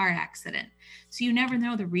avoided a car accident. So you never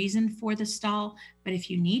know the reason for the stall, but if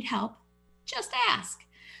you need help, just ask.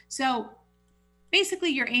 So basically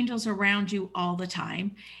your angels are around you all the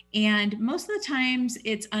time. And most of the times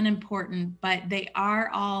it's unimportant, but they are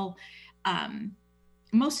all,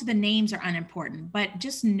 most of the names are unimportant, but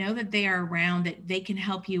just know that they are around, that they can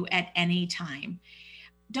help you at any time.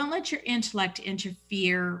 Don't let your intellect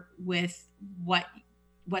interfere with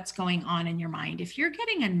what's going on in your mind. If you're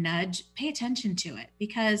getting a nudge, pay attention to it,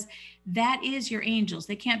 because that is your angels.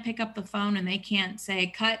 They can't pick up the phone and they can't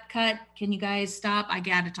say, cut, can you guys stop? I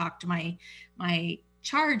got to talk to my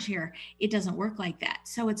charge here. It doesn't work like that.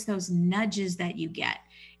 So it's those nudges that you get.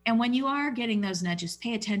 And when you are getting those nudges,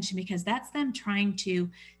 pay attention, because that's them trying to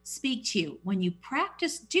speak to you. When you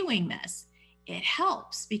practice doing this, it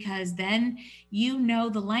helps, because then you know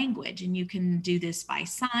the language, and you can do this by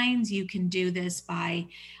signs. You can do this by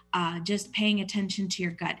just paying attention to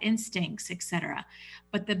your gut instincts, etc.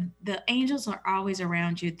 But the angels are always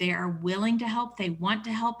around you. They are willing to help. They want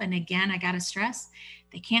to help. And again, I got to stress,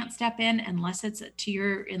 they can't step in unless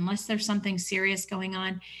unless there's something serious going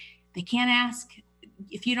on. They can't ask.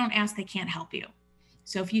 If you don't ask, they can't help you.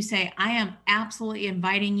 So if you say, I am absolutely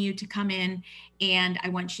inviting you to come in and I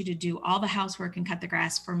want you to do all the housework and cut the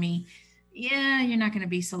grass for me, yeah, you're not going to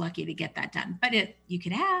be so lucky to get that done. But you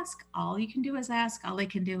can ask. All you can do is ask. All they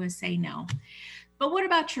can do is say no. But what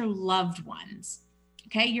about your loved ones?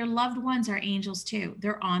 Okay, your loved ones are angels too.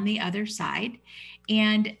 They're on the other side.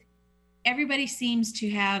 And everybody seems to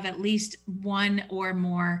have at least one or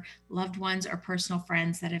more loved ones or personal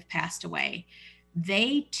friends that have passed away.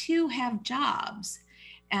 They too have jobs.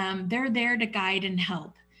 They're there to guide and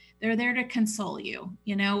help. They're there to console you.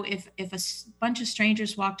 If a bunch of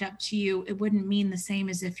strangers walked up to you, it wouldn't mean the same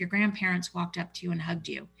as if your grandparents walked up to you and hugged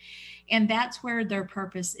you. And that's where their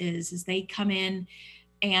purpose is they come in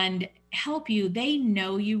and help you. They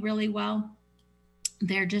know you really well.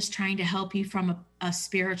 They're just trying to help you from a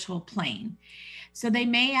spiritual plane. So they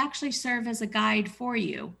may actually serve as a guide for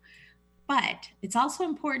you. But it's also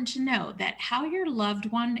important to know that how your loved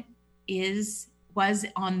one was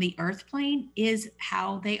on the earth plane is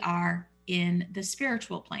how they are in the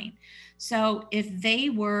spiritual plane. So if they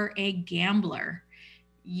were a gambler,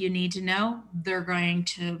 you need to know they're going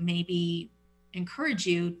to maybe encourage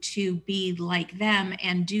you to be like them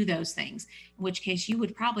and do those things, in which case you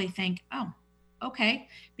would probably think, oh, okay,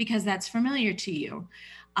 because that's familiar to you.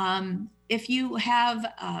 If you have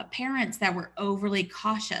parents that were overly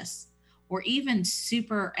cautious or even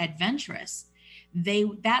super adventurous,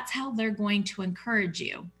 that's how they're going to encourage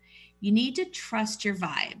you. You need to trust your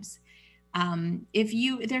vibes.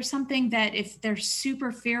 There's something that if they're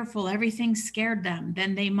super fearful, everything scared them,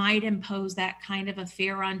 then they might impose that kind of a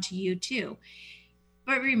fear onto you too.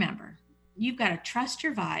 But remember, you've got to trust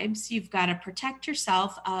your vibes. You've got to protect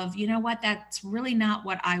yourself of, you know what, that's really not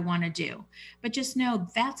what I want to do. But just know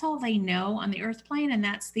that's all they know on the earth plane, and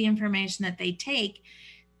that's the information that they take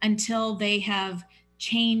until they have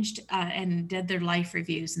changed and did their life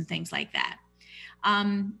reviews and things like that.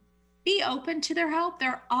 Be open to their help.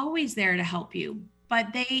 They're always there to help you, but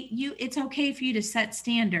it's okay for you to set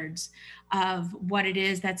standards of what it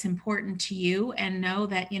is that's important to you, and know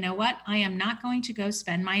that, you know what, I am not going to go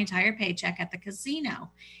spend my entire paycheck at the casino.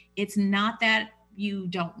 It's not that you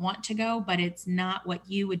don't want to go, but it's not what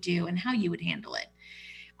you would do and how you would handle it.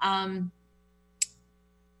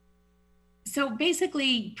 So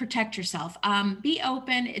basically protect yourself, be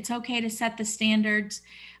open. It's okay to set the standards,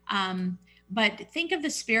 but think of the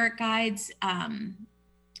spirit guides.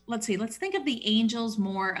 Let's think of the angels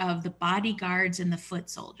more of the bodyguards and the foot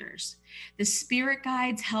soldiers. The spirit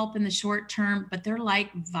guides help in the short term, but they're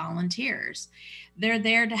like volunteers. They're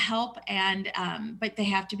there to help, but they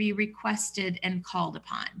have to be requested and called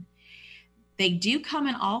upon. They do come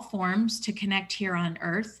in all forms to connect here on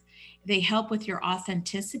earth. They help with your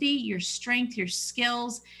authenticity, your strength, your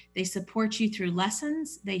skills. They support you through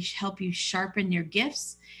lessons. They help you sharpen your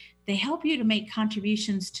gifts. They help you to make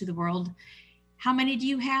contributions to the world. How many do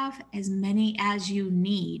you have? As many as you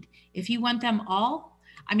need. If you want them all,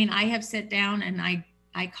 I have sit down and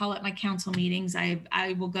I call it my council meetings.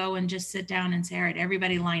 I will go and just sit down and say, all right,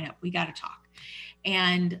 everybody line up. We got to talk.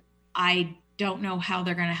 And I don't know how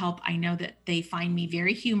they're going to help. I know that they find me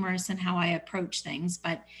very humorous in how I approach things,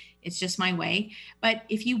 but it's just my way. But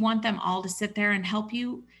if you want them all to sit there and help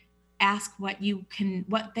you, ask what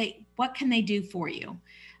can they do for you?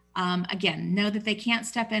 Again, know that they can't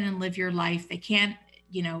step in and live your life. They can't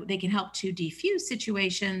they can help to defuse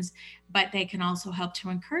situations, but they can also help to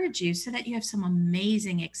encourage you so that you have some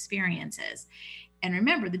amazing experiences. And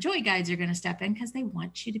remember, the joy guides are going to step in because they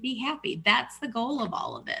want you to be happy. That's the goal of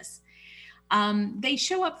all of this. They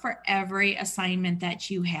show up for every assignment that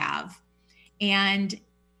you have. And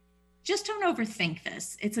just don't overthink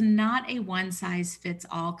this. It's not a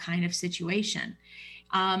one-size-fits-all kind of situation.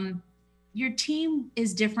 Your team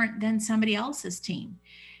is different than somebody else's team.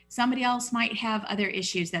 Somebody else might have other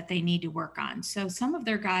issues that they need to work on. So some of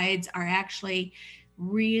their guides are actually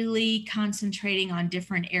really concentrating on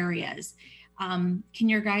different areas. Can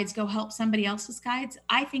your guides go help somebody else's guides?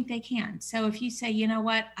 I think they can. So if you say, you know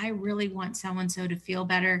what, I really want so-and-so to feel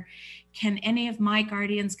better, can any of my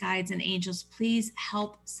guardians, guides, and angels please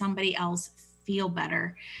help somebody else feel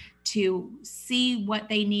better, to see what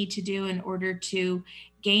they need to do in order to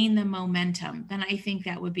gain the momentum? Then I think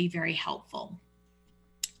that would be very helpful.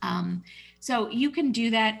 So you can do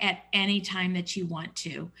that at any time that you want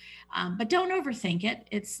to, but don't overthink it.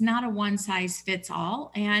 It's not a one size fits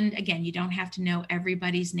all. And again, you don't have to know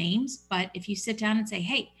everybody's names, but if you sit down and say,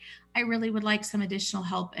 hey, I really would like some additional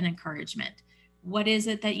help and encouragement. What is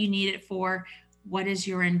it that you need it for? What is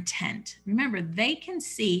your intent? Remember, they can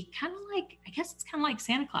see kind of like, I guess it's kind of like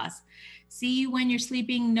Santa Claus. See you when you're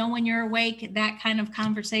sleeping, know when you're awake, that kind of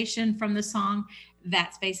conversation from the song.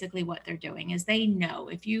 That's basically what they're doing, is they know.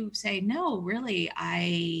 If you say, no, really,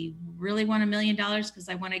 I really want $1 million because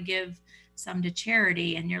I want to give some to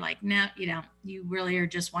charity. And you're like, no, you don't. You really are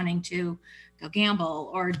just wanting to go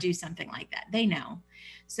gamble or do something like that. They know.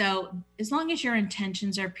 So as long as your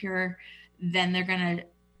intentions are pure, then they're going to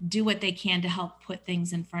do what they can to help put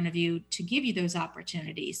things in front of you to give you those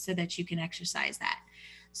opportunities so that you can exercise that.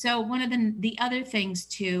 So one of the other things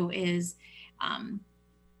too is,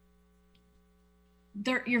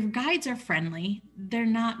 your guides are friendly. They're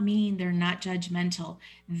not mean. They're not judgmental.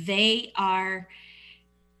 They're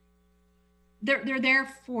there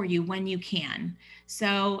for you when you can.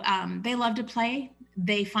 So they love to play.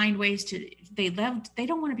 They find ways to, they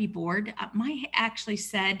don't want to be bored. Maya actually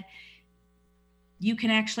said, you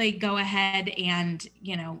can actually go ahead and,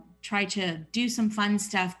 try to do some fun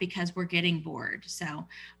stuff because we're getting bored. So,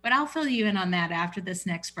 but I'll fill you in on that after this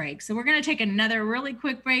next break. So we're going to take another really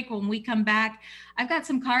quick break. When we come back, I've got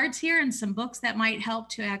some cards here and some books that might help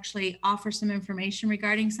to actually offer some information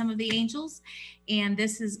regarding some of the angels. And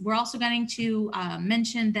we're also going to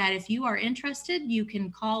mention that if you are interested, you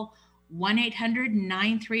can call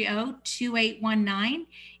 1-800-930-2819.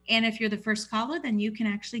 And if you're the first caller, then you can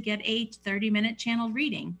actually get a 30-minute channel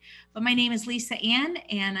reading. But my name is Lisa Ann,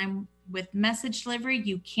 and I'm with Message Delivery.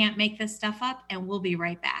 You can't make this stuff up, and we'll be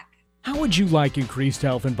right back. How would you like increased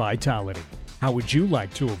health and vitality? How would you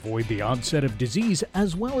like to avoid the onset of disease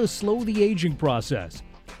as well as slow the aging process?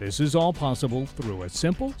 This is all possible through a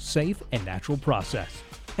simple, safe, and natural process.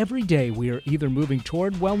 Every day we are either moving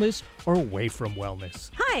toward wellness or away from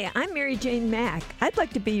wellness. Hi, I'm Mary Jane Mack. I'd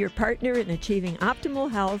like to be your partner in achieving optimal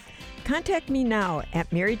health. Contact me now at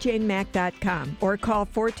maryjanemack.com or call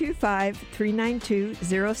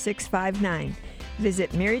 425-392-0659.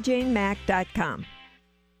 Visit maryjanemack.com.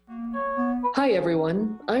 Hi,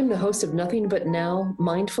 everyone. I'm the host of Nothing But Now,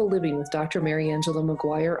 Mindful Living with Dr. Mary Angela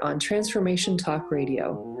McGuire on Transformation Talk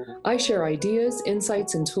Radio. I share ideas,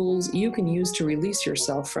 insights, and tools you can use to release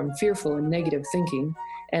yourself from fearful and negative thinking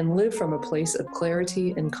and live from a place of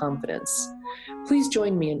clarity and confidence. Please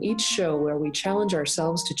join me in each show where we challenge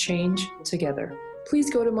ourselves to change together. Please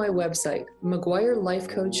go to my website,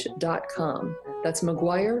 McGuireLifeCoach.com. That's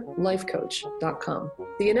McGuireLifeCoach.com.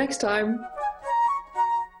 See you next time.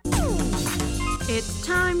 It's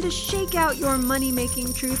time to shake out your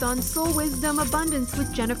money-making truth on Soul Wisdom Abundance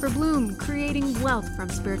with Jennifer Bloom, creating wealth from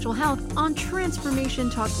spiritual health on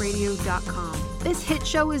TransformationTalkRadio.com. This hit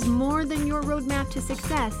show is more than your roadmap to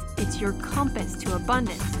success. It's your compass to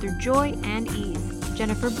abundance through joy and ease.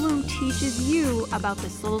 Jennifer Bloom teaches you about the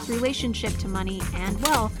soul's relationship to money and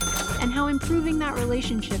wealth and how improving that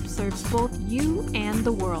relationship serves both you and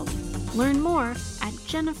the world. Learn more at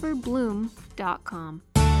JenniferBloom.com.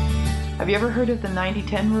 Have you ever heard of the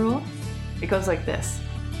 90-10 rule? It goes like this.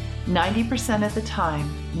 90% of the time,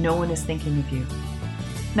 no one is thinking of you.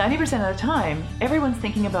 90% of the time, everyone's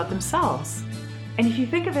thinking about themselves. And if you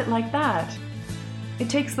think of it like that,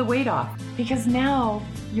 it takes the weight off because now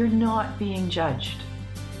you're not being judged.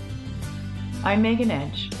 I'm Megan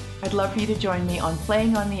Edge. I'd love for you to join me on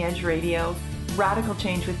Playing on the Edge Radio, Radical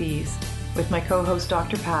Change with Ease, with my co-host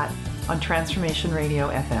Dr. Pat on Transformation Radio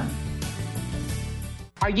FM.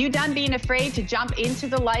 Are you done being afraid to jump into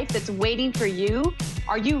the life that's waiting for you?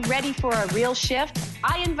 Are you ready for a real shift?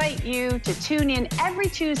 I invite you to tune in every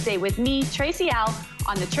Tuesday with me, Tracy Al,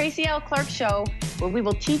 on the Tracy L. Clark Show, where we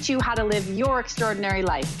will teach you how to live your extraordinary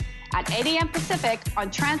life. At 8 a.m. Pacific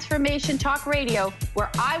on Transformation Talk Radio, where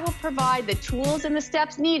I will provide the tools and the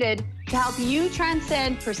steps needed to help you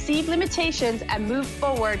transcend perceived limitations and move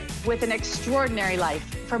forward with an extraordinary life.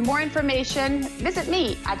 For more information, visit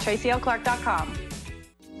me at tracylclark.com.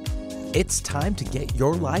 It's time to get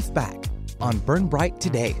your life back on Burn Bright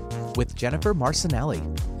Today with Jennifer Marcinelli.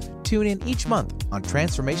 Tune in each month on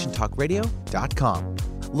TransformationTalkRadio.com.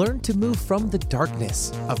 Learn to move from the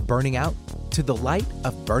darkness of burning out to the light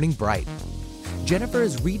of burning bright. Jennifer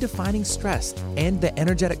is redefining stress and the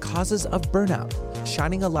energetic causes of burnout,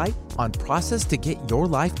 shining a light on process to get your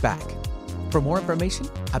life back. For more information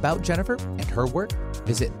about Jennifer and her work,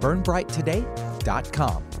 visit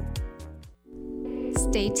burnbrighttoday.com.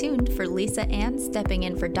 Stay tuned for Lisa Ann stepping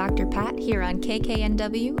in for Dr. Pat here on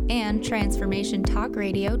KKNW and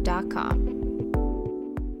TransformationTalkRadio.com.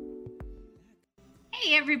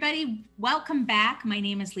 Hey everybody, welcome back. My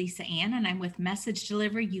name is Lisa Ann and I'm with Message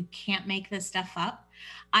Delivery. You can't make this stuff up.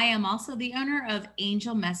 I am also the owner of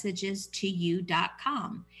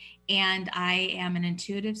angelmessagestoyou.com, and I am an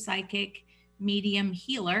intuitive psychic medium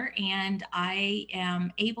healer, and I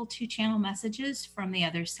am able to channel messages from the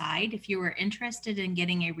other side. If you are interested in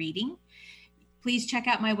getting a reading, please check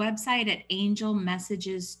out my website at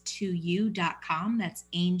angelmessagestoyou.com. That's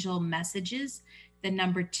angelmessages, the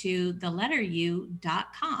number 2, the letter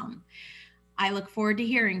U.com. I look forward to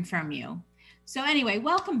hearing from you. So anyway,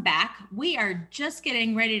 welcome back. We are just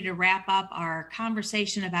getting ready to wrap up our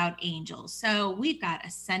conversation about angels. So we've got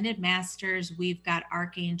ascended masters, we've got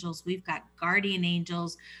archangels, we've got guardian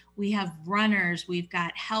angels, we have runners, we've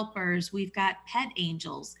got helpers, we've got pet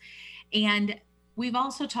angels. And we've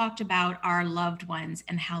also talked about our loved ones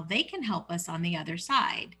and how they can help us on the other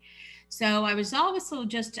side. So I was also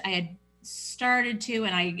I had started to,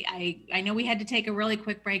 and I know we had to take a really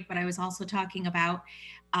quick break, but I was also talking about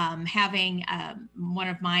having one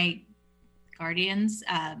of my guardians,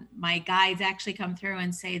 my guides actually come through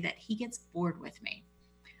and say that he gets bored with me.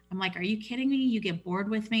 I'm like, are you kidding me? You get bored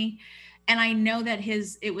with me? And I know that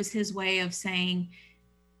it was his way of saying,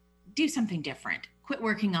 do something different. Quit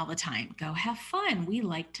working all the time. Go have fun. We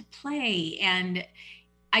like to play. And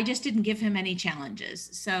I just didn't give him any challenges.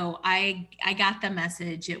 So I got the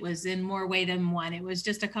message. It was in more way than one. It was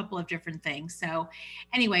just a couple of different things. So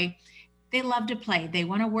anyway, they love to play. They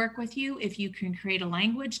want to work with you. If you can create a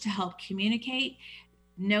language to help communicate,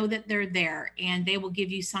 know that they're there, and they will give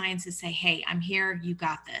you signs to say, hey, I'm here. You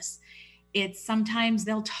got this. It's sometimes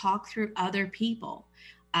they'll talk through other people.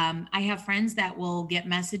 I have friends that will get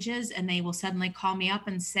messages and they will suddenly call me up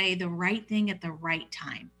and say the right thing at the right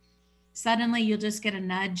time. Suddenly you'll just get a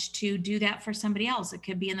nudge to do that for somebody else. It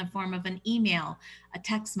could be in the form of an email, a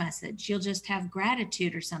text message. You'll just have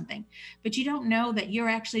gratitude or something, but you don't know that you're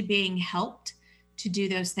actually being helped to do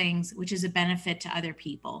those things, which is a benefit to other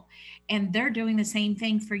people. And they're doing the same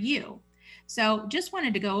thing for you. So just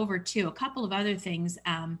wanted to go over too, a couple of other things.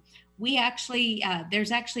 We actually,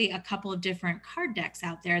 there's actually a couple of different card decks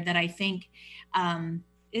out there that I think,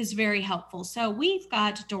 is very helpful. So we've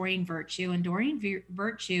got Doreen Virtue, and Doreen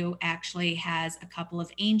Virtue actually has a couple of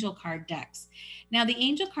angel card decks. Now the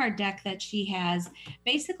angel card deck that she has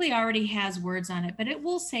basically already has words on it, but it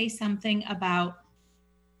will say something about,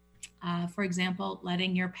 for example,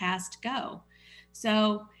 letting your past go.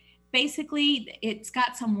 So basically it's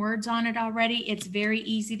got some words on it already. It's very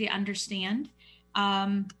easy to understand.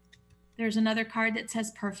 There's another card that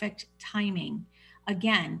says perfect timing.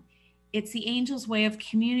 Again, it's the angel's way of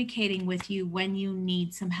communicating with you when you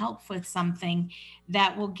need some help with something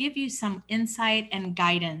that will give you some insight and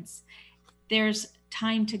guidance. There's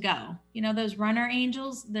time to go. You know, those runner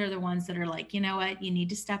angels, they're the ones that are like, you know what, you need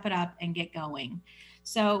to step it up and get going.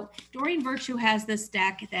 So Doreen Virtue has this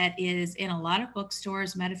deck that is in a lot of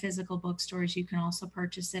bookstores, metaphysical bookstores. You can also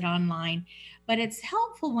purchase it online, but it's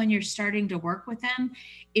helpful when you're starting to work with them.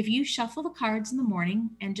 If you shuffle the cards in the morning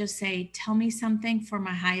and just say, tell me something for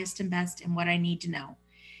my highest and best and what I need to know,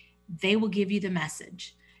 they will give you the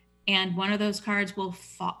message. And one of those cards will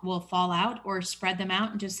fall out, or spread them out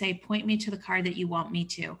and just say, point me to the card that you want me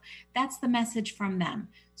to. That's the message from them.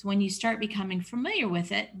 So when you start becoming familiar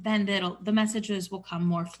with it, then the messages will come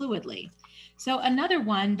more fluidly. So another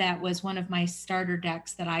one that was one of my starter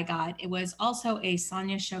decks that I got, it was also a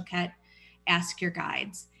Sonia Choquette Ask Your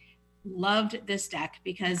Guides. Loved this deck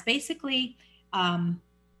because basically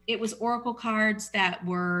it was oracle cards that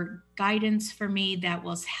were guidance for me that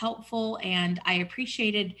was helpful, and I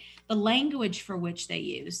appreciated the language for which they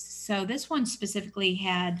used. So this one specifically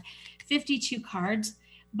had 52 cards,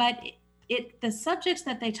 but the subjects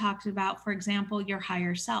that they talked about, for example, your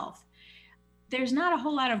higher self. there's not a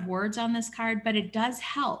whole lot of words on this card, but it does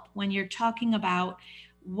help when you're talking about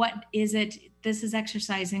what is it. This is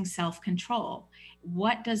exercising self-control.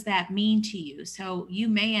 What does that mean to you? So you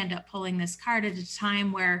may end up pulling this card at a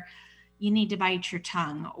time where you need to bite your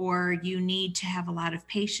tongue, or you need to have a lot of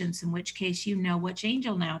patience, in which case you know which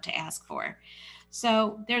angel now to ask for.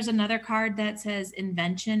 So there's another card that says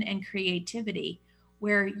invention and creativity,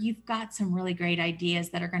 where you've got some really great ideas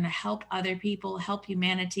that are going to help other people, help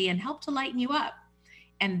humanity, and help to lighten you up.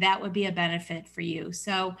 And that would be a benefit for you.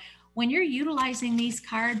 So when you're utilizing these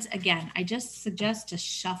cards, again, I just suggest to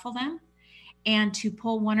shuffle them and to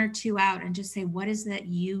pull one or two out and just say, what is that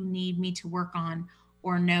you need me to work on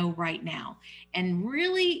or know right now? And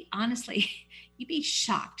really, honestly, you'd be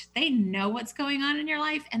shocked. They know what's going on in your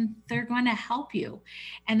life, and they're going to help you.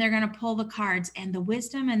 And they're going to pull the cards, and the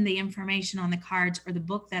wisdom and the information on the cards, or the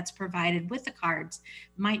book that's provided with the cards,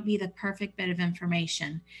 might be the perfect bit of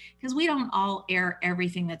information, because we don't all air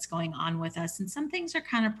everything that's going on with us. And some things are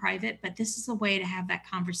kind of private, but this is a way to have that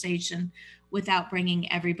conversation without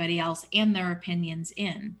bringing everybody else and their opinions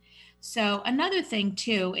in. So another thing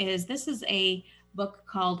too is this is a book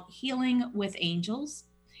called Healing with Angels.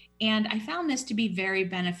 And I found this to be very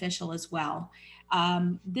beneficial as well.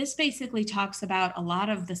 This basically talks about a lot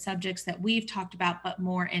of the subjects that we've talked about, but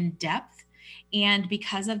more in depth. And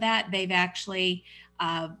because of that, they've actually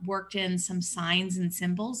worked in some signs and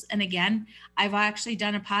symbols. And again, I've actually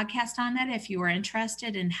done a podcast on that if you are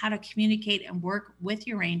interested in how to communicate and work with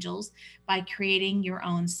your angels by creating your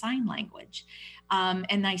own sign language.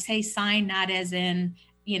 And I say sign not as in,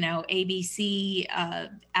 ABC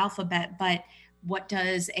alphabet, but what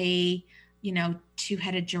does a,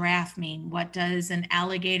 two-headed giraffe mean? What does an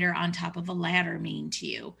alligator on top of a ladder mean to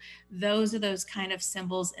you? Those are those kind of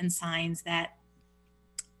symbols and signs that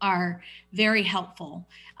are very helpful.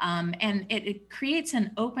 And it creates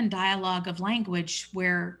an open dialogue of language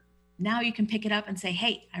where now you can pick it up and say,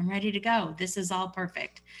 hey, I'm ready to go. This is all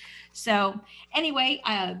perfect. So anyway,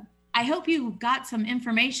 I hope you got some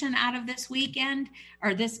information out of this weekend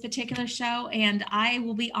or this particular show, and I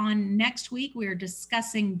will be on next week. We're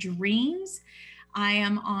discussing dreams. I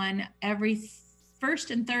am on every first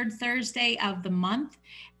and third Thursday of the month,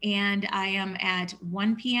 and I am at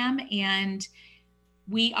 1 p.m. and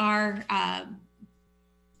we are,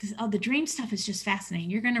 the dream stuff is just fascinating.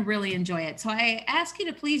 You're going to really enjoy it. So I ask you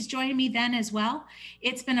to please join me then as well.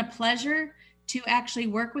 It's been a pleasure to actually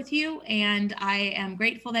work with you, and I am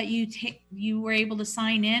grateful that you were able to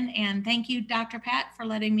sign in, and thank you, Dr. Pat, for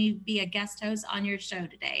letting me be a guest host on your show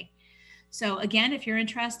today. So again, if you're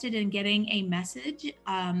interested in getting a message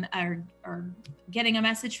or getting a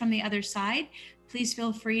message from the other side, please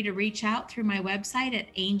feel free to reach out through my website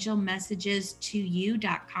at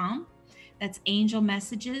angelmessages2u.com. That's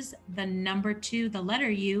angelmessages, the number 2, the letter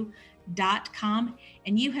U.com.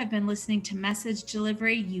 And you have been listening to Message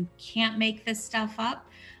Delivery. You can't make this stuff up.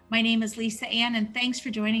 My name is Lisa Ann, and thanks for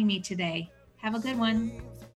joining me today. Have a good one.